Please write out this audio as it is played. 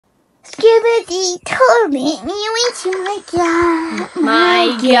Skibbity toilet, you into my god.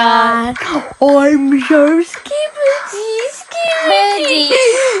 My God. I'm so skibbity.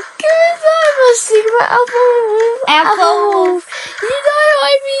 Cause I'm a Sigma Alpha Wolf. You know I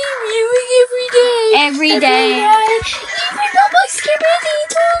be mewing every day. Every day. Even on my skibbity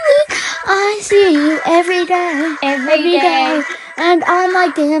toilet, I see you every day. Every day. And I'm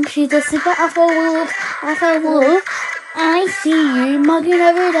like, damn, she's a Sigma Alpha Wolf. I see you mugging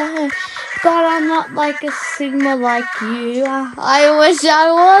every day. But I'm not like a Sigma like you. I wish I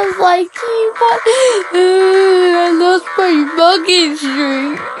was like you, but I lost my mugging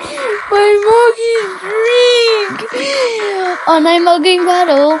streak. My mugging streak. On a mugging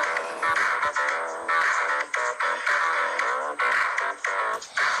battle.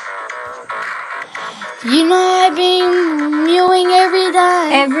 You know I've been mewing every day.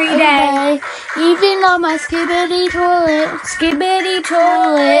 Every day. Even on my skibbity toilet.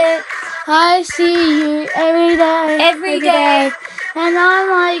 I see you every day. Every day. And I'm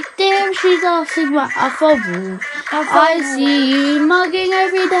like, damn, she's a Sigma Alpha Wolf. I see you mugging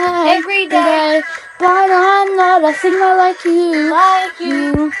every day. Every day. But I'm not a Sigma like you.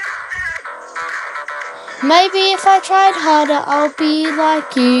 Maybe if I tried harder, I'll be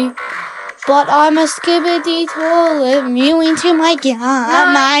like you. But I'm a skibbity toilet mewing to my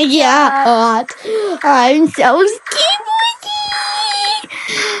god. My god. I'm so skibbity.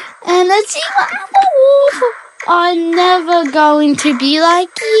 And a Sigma Alpha Wolf. I'm never going to be like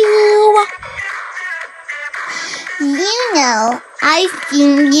you. You know, I see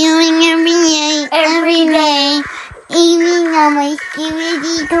mewing every day. Even on my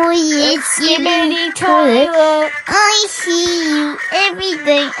skibbity toilet. I see you every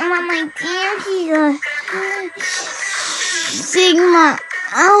day. And I'm like, damn, she's a Sigma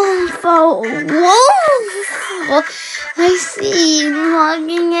Alpha Wolf. I see you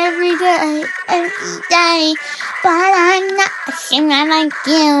mugging every day. But I'm not a Sigma like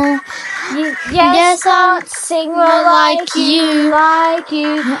you. Yes, I'm Sigma like you. I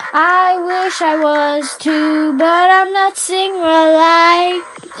wish I was too, but I'm not Sigma like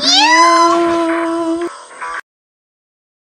you.